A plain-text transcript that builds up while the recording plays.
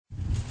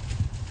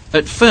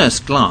At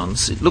first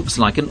glance, it looks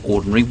like an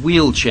ordinary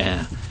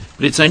wheelchair,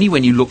 but it's only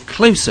when you look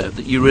closer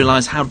that you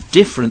realise how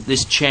different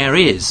this chair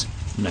is.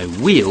 No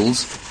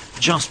wheels,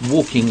 just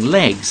walking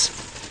legs.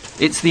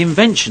 It's the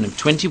invention of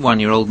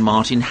 21-year-old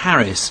Martin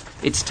Harris.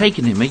 It's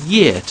taken him a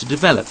year to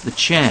develop the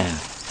chair.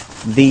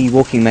 The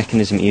walking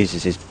mechanism it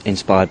uses is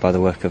inspired by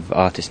the work of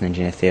artist and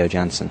engineer Theo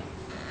Jansen.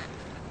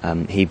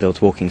 He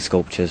built walking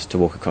sculptures to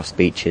walk across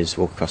beaches,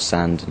 walk across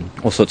sand and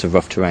all sorts of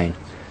rough terrain.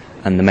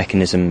 And the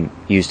mechanism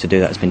used to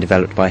do that has been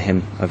developed by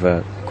him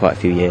over quite a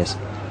few years.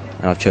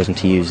 And I've chosen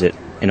to use it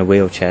in a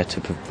wheelchair to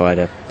provide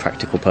a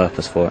practical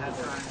purpose for it.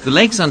 The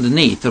legs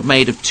underneath are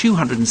made of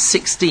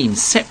 216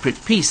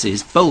 separate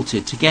pieces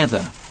bolted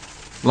together.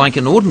 Like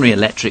an ordinary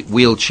electric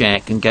wheelchair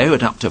can go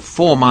at up to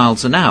 4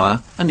 miles an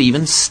hour and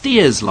even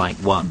steers like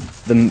one.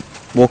 The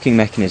walking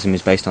mechanism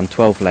is based on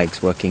 12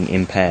 legs working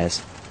in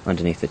pairs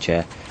underneath the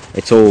chair.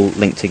 It's all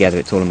linked together,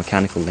 it's all a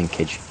mechanical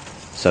linkage,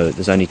 so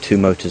there's only 2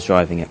 motors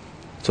driving it.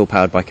 It's all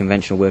powered by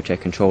conventional wheelchair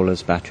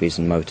controllers, batteries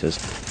and motors.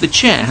 The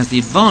chair has the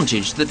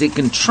advantage that it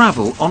can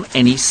travel on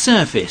any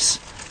surface,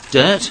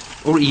 dirt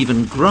or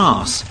even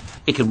grass.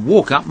 It can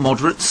walk up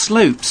moderate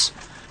slopes.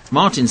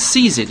 Martin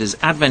sees it as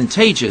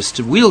advantageous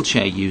to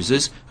wheelchair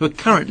users who are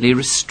currently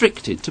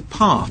restricted to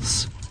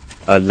paths.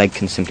 A leg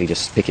can simply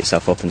just pick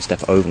itself up and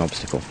step over an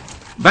obstacle.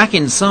 Back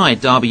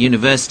inside Derby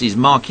University's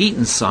Mark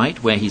Eaton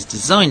site, where he's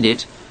designed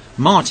it,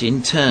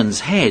 Martin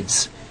turns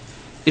heads.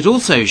 It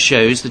also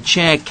shows the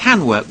chair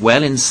can work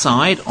well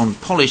inside on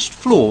polished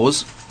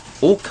floors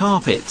or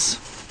carpets.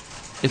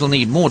 It'll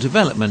need more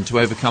development to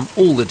overcome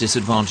all the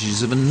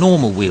disadvantages of a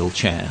normal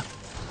wheelchair.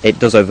 It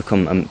does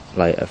overcome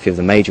like a few of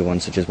the major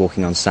ones, such as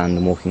walking on sand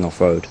and walking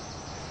off-road.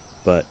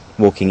 But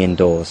walking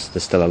indoors,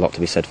 there's still a lot to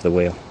be said for the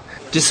wheel.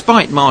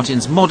 Despite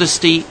Martin's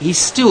modesty, he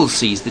still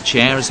sees the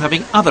chair as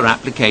having other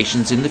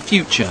applications in the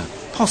future,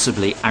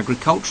 possibly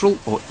agricultural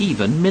or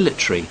even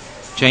military.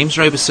 James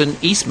Roberson,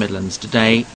 East Midlands Today.